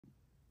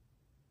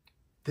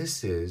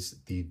This is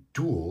the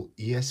Dual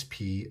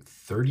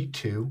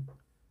ESP32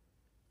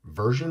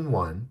 version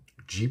 1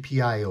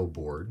 GPIO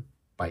board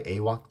by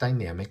AWOK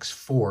Dynamics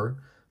for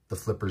the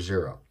Flipper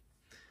Zero.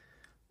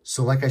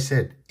 So like I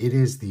said, it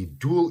is the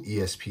Dual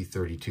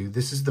ESP32.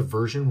 This is the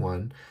version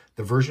 1.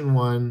 The version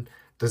 1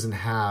 doesn't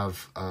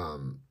have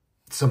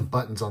some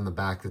buttons on the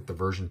back that the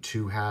version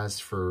 2 has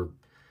for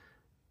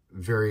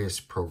various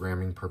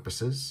programming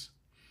purposes.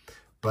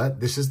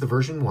 But this is the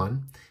version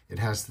 1. It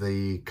has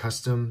the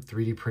custom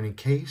 3D printed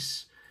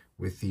case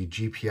with the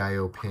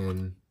GPIO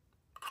pin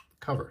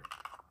cover.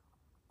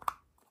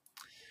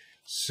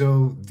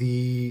 So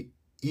the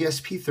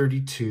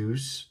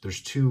ESP32s,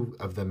 there's two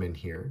of them in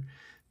here.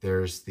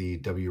 There's the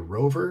W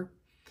Rover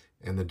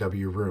and the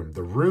W Room.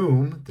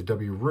 The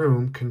W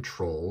Room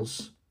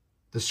controls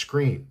the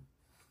screen.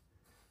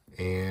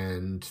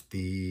 And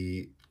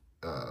the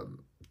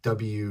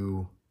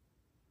W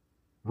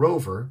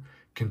Rover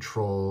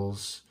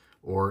controls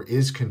or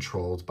is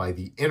controlled by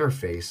the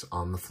interface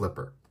on the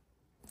flipper.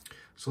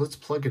 So let's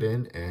plug it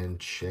in and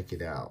check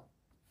it out.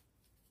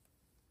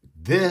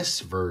 This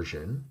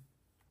version,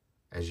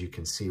 as you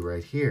can see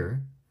right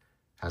here,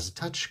 has a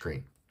touch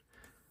screen.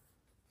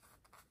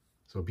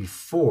 So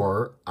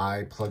before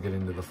I plug it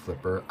into the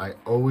flipper, I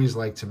always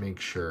like to make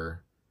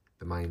sure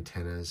that my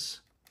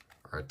antennas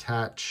are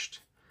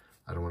attached.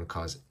 I don't want to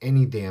cause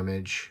any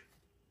damage.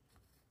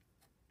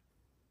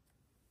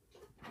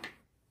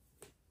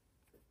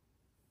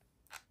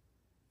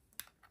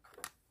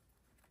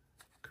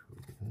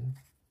 Cool.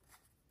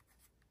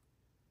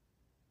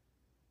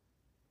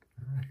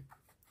 All right.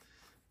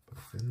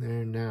 Both in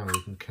there. Now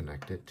we can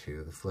connect it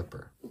to the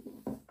flipper.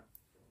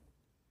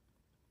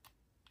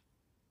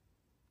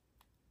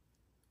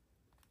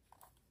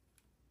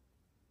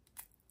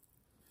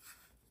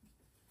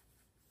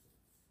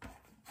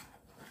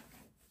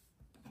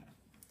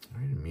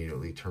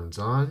 Immediately turns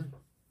on,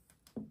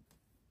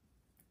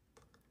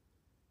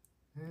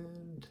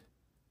 and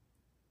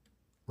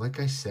like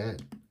I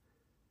said,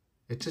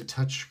 it's a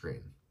touch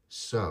screen.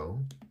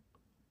 So,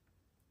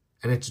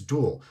 and it's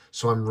dual.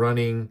 So I'm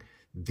running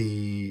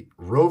the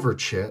Rover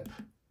chip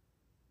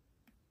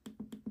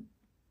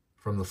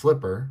from the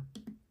flipper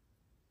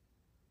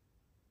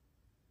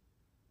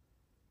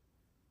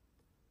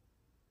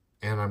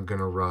and I'm going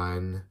to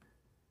run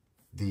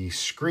the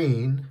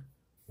screen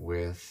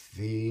with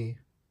the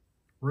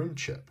Room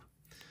chip,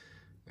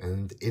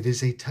 and it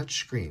is a touch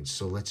screen,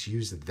 so let's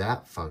use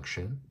that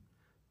function.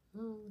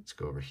 Let's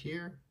go over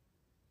here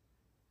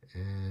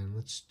and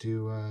let's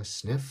do a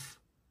sniff,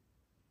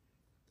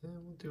 and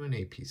we'll do an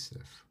AP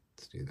sniff.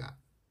 Let's do that.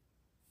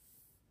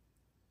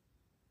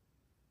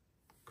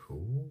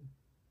 Cool.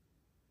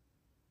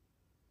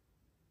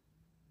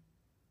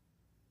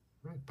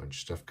 All right, bunch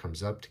of stuff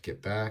comes up. To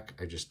get back,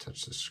 I just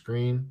touch the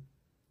screen,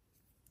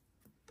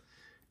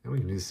 and we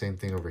can do the same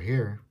thing over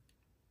here.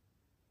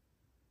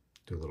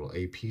 Do a little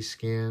AP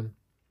scan.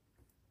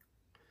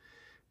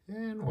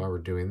 And while we're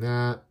doing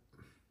that,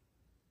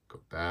 go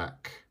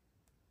back.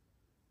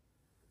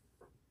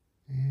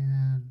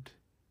 And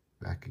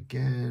back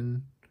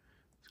again.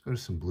 Let's go to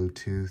some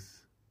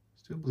Bluetooth.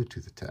 Let's do a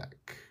Bluetooth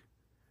attack.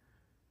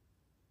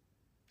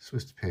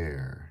 Swift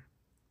pair.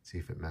 See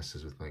if it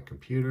messes with my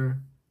computer.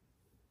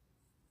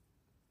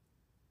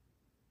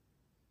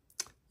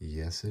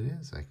 Yes, it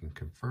is. I can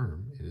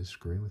confirm it is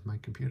screwing with my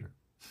computer.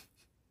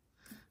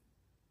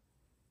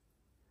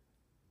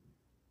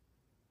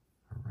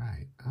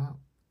 Right up,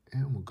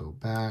 and we'll go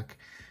back.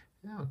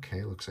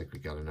 Okay, looks like we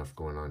got enough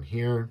going on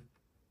here.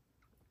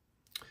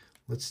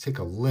 Let's take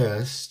a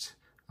list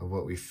of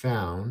what we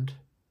found.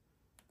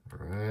 All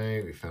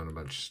right, we found a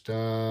bunch of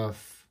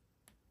stuff.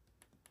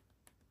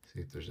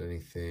 See if there's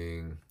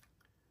anything.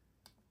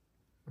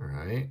 All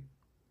right,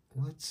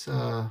 let's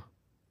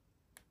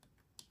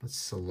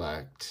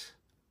select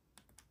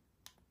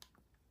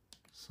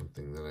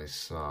something that I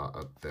saw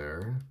up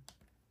there.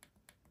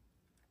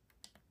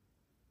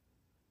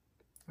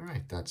 All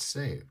right, that's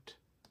saved.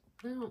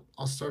 Now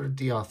I'll start a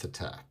deauth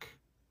attack.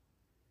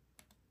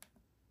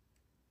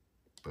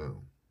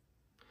 Boom.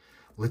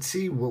 Let's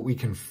see what we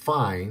can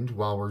find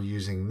while we're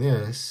using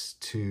this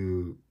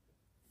to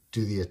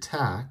do the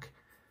attack.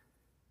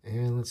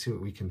 And let's see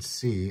what we can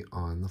see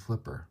on the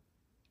flipper.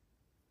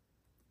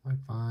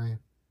 Wi-Fi,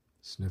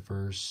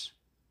 sniffers,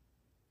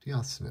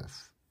 deauth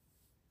sniff.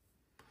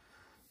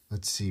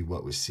 Let's see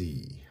what we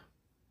see.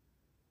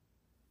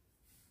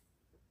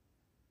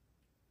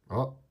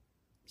 Oh.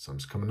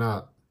 Something's coming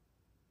up.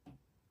 Let's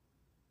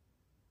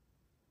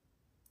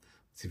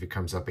see if it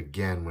comes up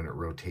again when it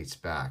rotates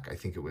back. I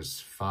think it was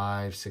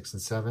 5, 6, and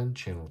 7.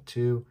 Channel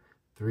 2,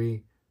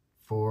 3,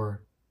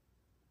 4,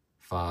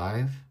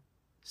 5,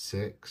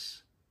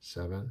 6,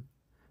 7.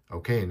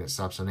 Okay, and it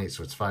stops on 8,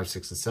 so it's 5,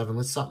 6, and 7.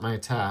 Let's stop my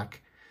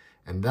attack,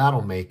 and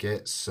that'll make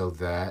it so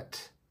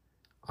that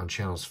on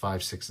channels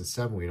 5, 6, and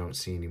 7, we don't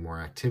see any more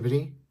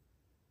activity.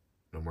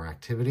 No more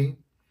activity.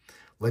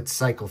 Let's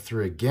cycle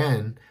through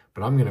again,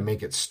 but I'm going to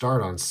make it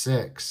start on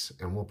 6,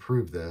 and we'll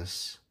prove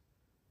this.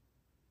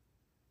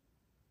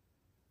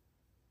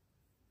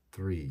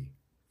 3,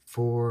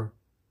 4,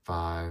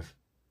 5.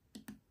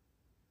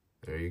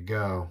 There you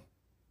go.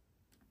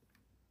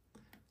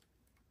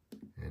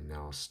 And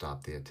now I'll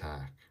stop the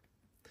attack.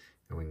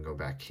 And we can go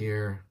back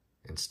here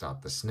and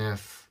stop the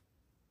sniff.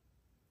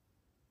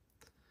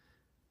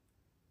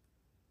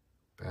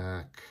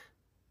 Back.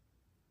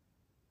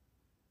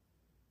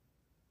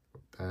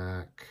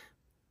 Back.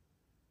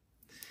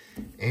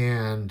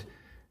 And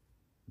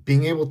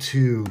being able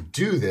to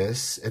do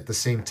this at the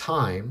same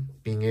time,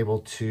 being able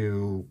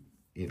to,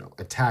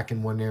 attack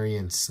in one area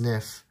and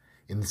sniff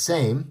in the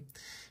same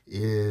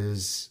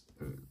is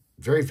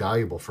very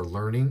valuable for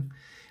learning.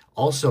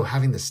 Also,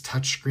 having this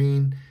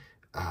touchscreen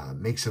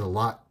makes it a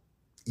lot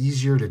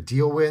easier to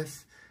deal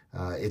with.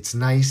 It's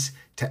nice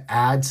to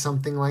add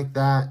something like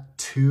that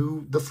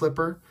to the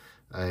flipper.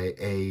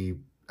 A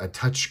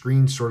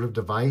touchscreen sort of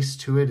device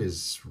to it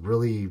is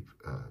really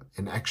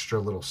an extra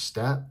little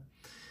step.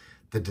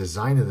 The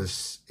design of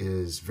this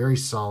is very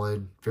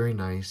solid, very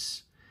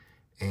nice,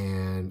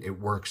 and it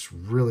works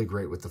really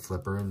great with the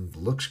flipper and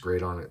looks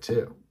great on it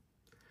too.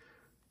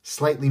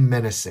 Slightly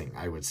menacing,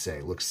 I would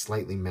say. Looks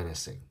slightly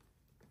menacing.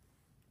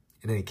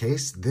 In any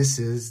case, this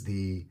is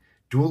the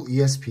Dual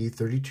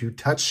ESP32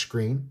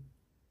 touchscreen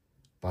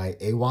by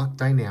AWOK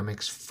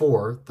Dynamics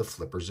for the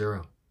Flipper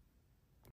Zero.